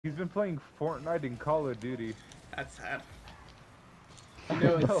He's been playing Fortnite and Call of Duty. That's sad. You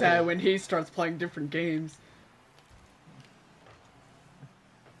know it's sad when he starts playing different games.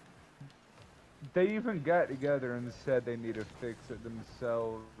 They even got together and said they need to fix it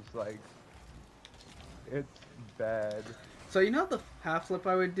themselves. Like, it's bad. So you know the half flip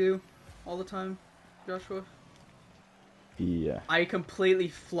I would do all the time, Joshua? Yeah. I completely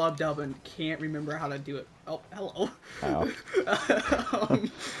flubbed up and can't remember how to do it. Oh, hello. Ow.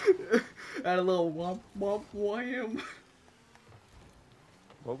 Had a little womp womp wham.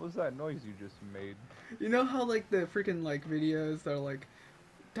 What was that noise you just made? You know how like the freaking like videos are like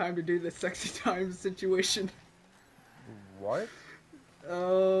time to do the sexy time situation? What?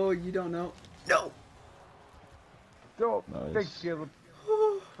 Oh, you don't know? No. Oh, Nice. thanks, Caleb,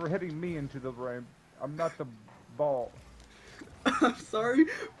 for hitting me into the ramp. I'm not the ball. I'm sorry,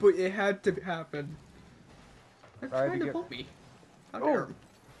 but it had to happen. They're I had trying to to get- help me. How Oh. dare 'em.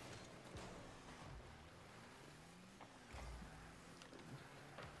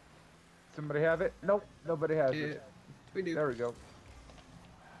 Somebody have it? Nope, nobody has Yeah, it. we do. There we go.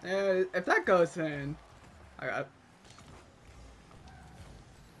 If that goes in, I got.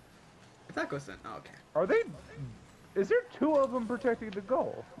 If that goes in, oh, okay. Are they? Is there two of them protecting the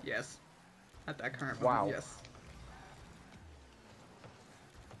goal? Yes. At that current Wow. moment, yes.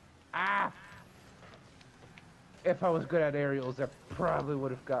 Ah! If I was good at aerials, I probably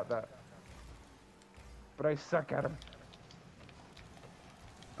would have got that. But I suck at them.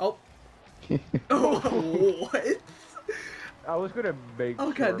 Oh. Oh, what? I was gonna make.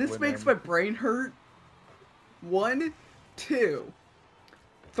 Oh god, this makes my brain hurt. 1, 2,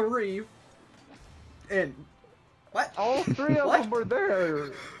 3, and what? All three of What? them were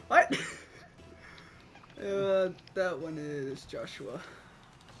there. What? That one is Joshua.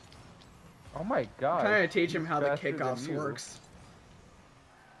 Oh my god. Trying to teach him he's how the faster than kickoffs you. works.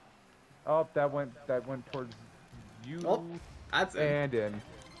 Oh, that went towards you Oh, that's it. and in.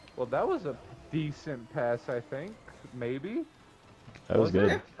 Well, that was a decent pass, I think. Maybe. That was good.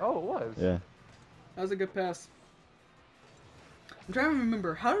 it? Oh, it was. Yeah. That was a good pass. I'm trying to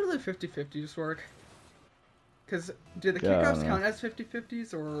remember, how do the 50-50s work? Because do the Yeah, I kickoffs don't know. count as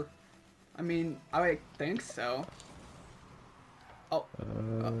 50-50s, or... I mean, I would think so. Oh, I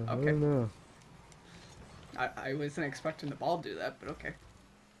okay. don't know. I wasn't expecting the ball to do that, but okay.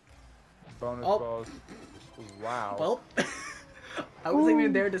 Bonus Oh. balls. Wow. Well, I wasn't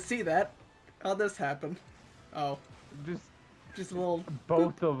even there to see that. How'd this happen? Oh, Just a little...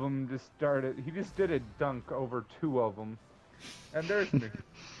 both of them just started. He just did a dunk over two of them. And there's me.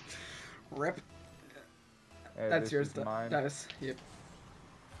 Rip. Hey, That's this yours, is mine. That is, yep.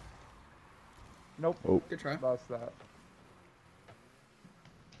 Nope. Oh. Good try. Lost that.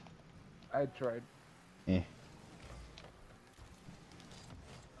 I tried. Eh.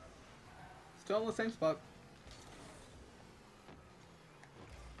 Still in the same spot.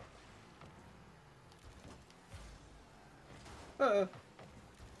 Oh.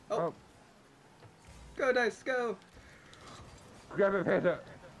 Oh. Go, Dice, go! Grab it, Panda.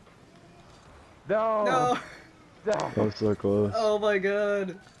 No. No! No. Oh, so close. Oh my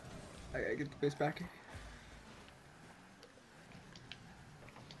god! I gotta get the base back.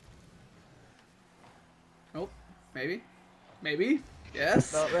 Oh, maybe? Maybe?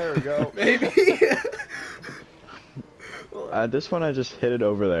 Yes? No, there we go. Maybe? Well, This one I just hit it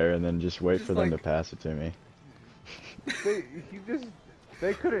over there and then just wait Just for them like- to pass it to me.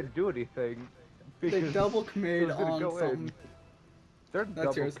 They couldn't do anything. they because double it committed was gonna on go in. something. They're That's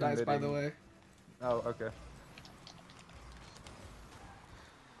double yours, Dice, by the committing. way. Oh, okay.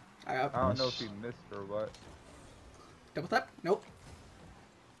 I got I don't know if he missed or what. double tap? Nope.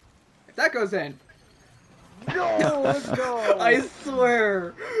 If that goes in, No, let's go. I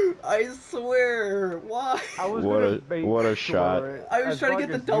swear! I swear! Why? I was What gonna a- make what a sure shot. I was as trying to long get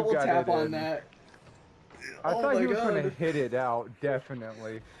the as you double got tap it on in. that. I Oh thought my he was gonna God. hit it out,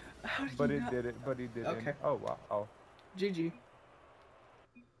 definitely. How did But you it not- did it. But he didn't. Okay. Oh wow. Oh. GG.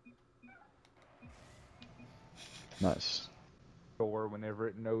 Nice. Or whenever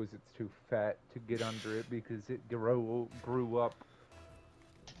it knows it's too fat to get under it because it grew up.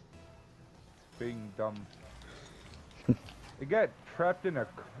 It's being dumb. It got trapped in a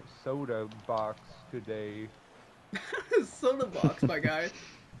soda box today. Soda box, my guy.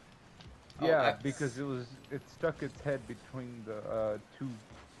 Oh, Yeah, that's- because it stuck its head between the two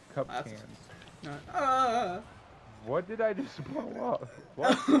cup That's- cans. Ah. What did I just blow up?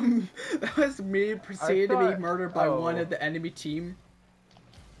 What? That was me proceeding to be thought- murdered by one oh. of the enemy team.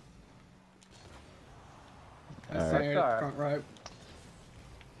 I Alright. say it I thought- front right.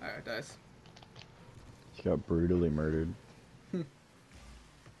 Alright, Dice. He got brutally murdered.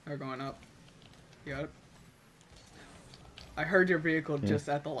 They're going up. You got it. I heard your vehicle Yeah. just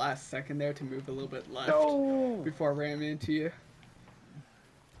at the last second there to move a little bit left No! before I ran into you.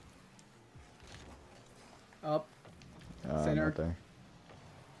 Up. Center. Not there.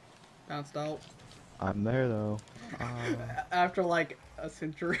 Bounced out. I'm there though. After like a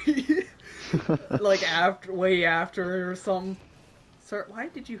century. Like way after or something. Sir, why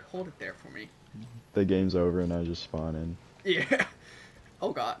did you hold it there for me? The game's over and I just spawn in. Yeah.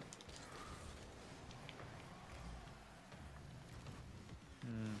 Oh god.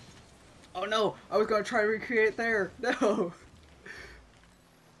 Oh no! I was gonna try to recreate there. No.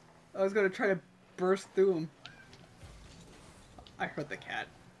 I was gonna try to burst through him. I heard the cat.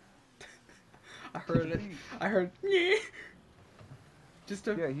 I heard it. I heard. Yeah. Just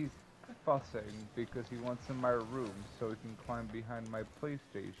a. Yeah, he's fussing because he wants in my room so he can climb behind my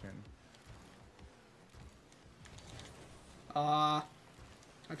PlayStation. I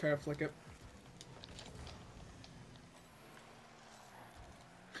try to flick it.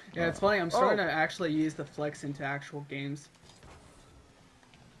 Yeah, it's funny. I'm starting to actually use the flicks into actual games.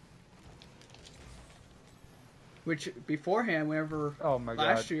 Which beforehand, whenever Oh my god.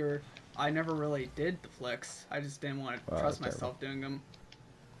 last year, I never really did the flicks. I just didn't want to trust that's myself doing them.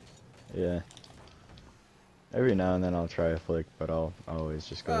 Yeah. Every now and then I'll try a flick, but I'll always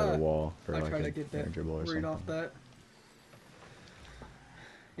just go to the wall for I like try a to get that dribble or read something. off that.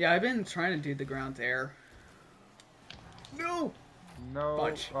 Yeah, I've been trying to do the ground air. No! No.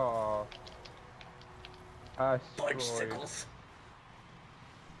 Fudge. Aw. Asteroid. Fudgesicles.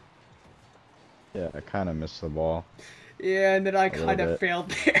 Yeah, I kind of missed the ball. Yeah, and then I little kind of bit. failed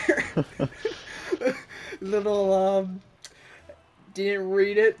there. Little, didn't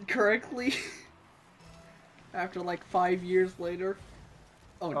read it correctly. After like 5 years later.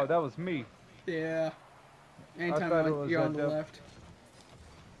 Oh, no. Oh, that was me. Yeah. Anytime thought it was you're on that the depth. left.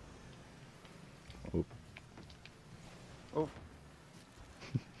 Oop. Oh,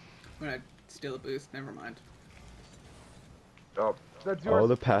 I'm gonna steal a boost, never mind. oh, that's Oh, yours.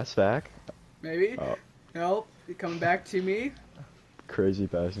 the pass back. Maybe? Oh, Nope. You're coming back to me. crazy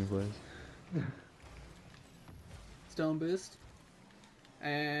passing plays. Stone boost.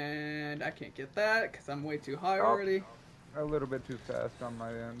 And I can't get that because I'm way too high Oh. already. A little bit too fast on my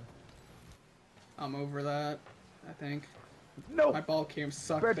end. I'm over that, I think. No! My ball cam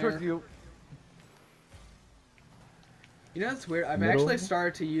sucked Right there. towards you. You know, it's weird. I've Middle? actually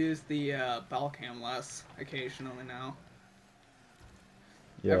started to use the ball cam less occasionally now.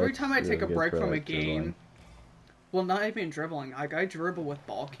 Yeah, Every it's time I take really a good break for, from a like, game, dribbling. well, not even dribbling. Like, I dribble with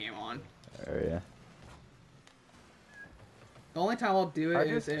ball cam on. Oh, yeah. The only time I'll do I it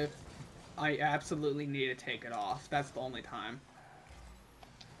is just- if I absolutely need to take it off. That's the only time.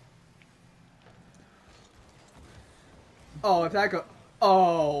 Oh, if that go...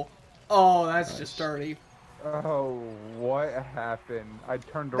 Oh. Oh, that's just Nice. dirty. Oh, what happened? I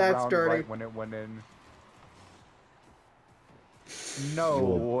turned That's around dirty. right when it went in. No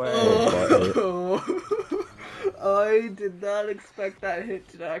Whoa. way. Oh. I did not expect that hit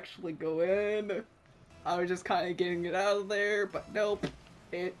to actually go in. I was just kind of getting it out of there, but nope.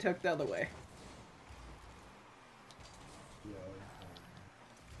 It took the other way.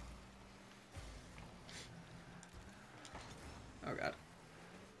 Oh god.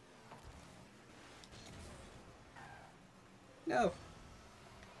 No.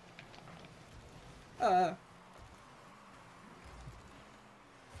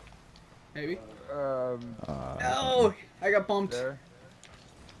 Maybe. No! I got bumped. There.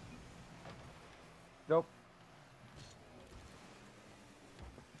 Nope.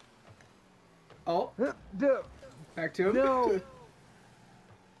 Oh, No. back to him. No.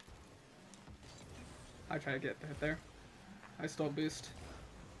 I try to get hit there. I stole boost.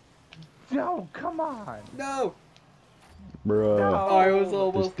 No, come on. No! Bruh. No. Oh, I was This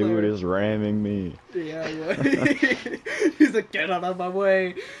almost dude there. is ramming me. Yeah, yeah. He's like, get out of my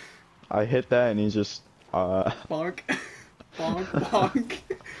way. I hit that and he's just, Bonk. Bonk, bonk.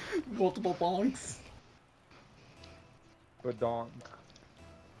 Multiple bonks. Badonk.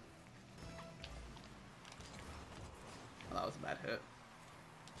 Oh, that was a bad hit.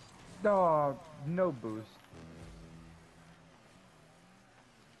 No, no boost.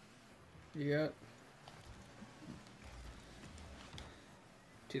 You got...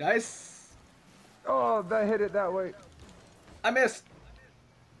 Dude, I Oh, that hit it that way. missed.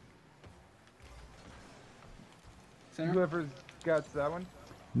 Center. Whoever's got that one.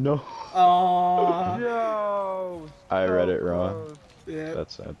 no. Oh, No. I read so it wrong. close. yeah.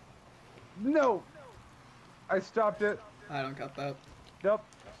 That's sad. No. I stopped it. I don't got that. Nope.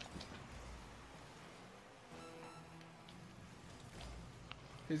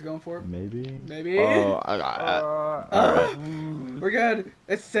 He's going for it. Maybe. Maybe. Oh, alright. We're good.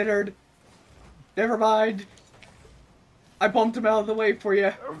 It's centered. Never mind. I bumped him out of the way for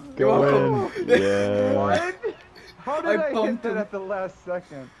you. Go in. Yeah. What? How did I I hit bumped that him. at the last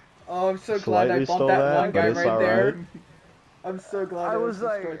second? Oh, I'm so glad I Slightly bumped stole that that, one but guy it's right there. alright. I'm so glad I I was was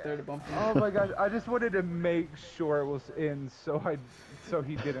like, right there to bump him. oh my gosh, I just wanted to make sure it was in, so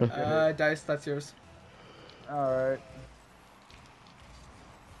he didn't get it. Dice, that's yours. All right.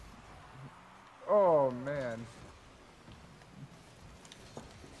 Oh man.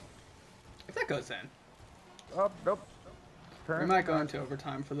 If that goes in, Oh nope. we Turn. might go into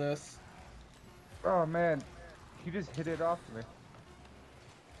overtime for this. Oh man, he just hit it off me.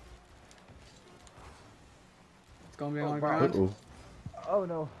 It's gonna be Oh, on the wow. ground. Uh-oh. Oh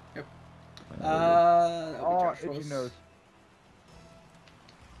no. That'll be Oh, Josh itchy Rose. nose.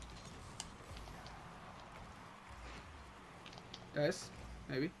 Dice,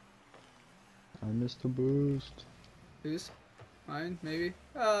 maybe. I missed a boost. Whose? Mine, maybe.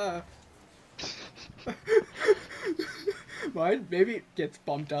 Mine maybe gets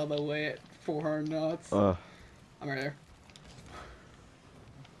bumped out of the way at 400 knots. I'm right there.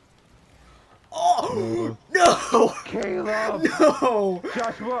 Oh no! Caleb! No!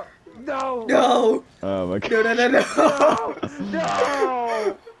 Joshua! No! No! Oh my god. No! No! No! No!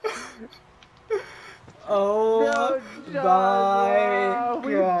 No! Oh No, my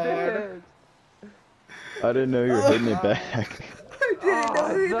we god! did. I didn't know you were hitting it back.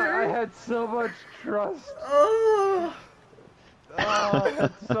 I didn't know I either. had so much trust. Oh. Oh, I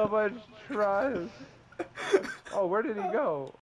had so much trust. Oh, where did he go?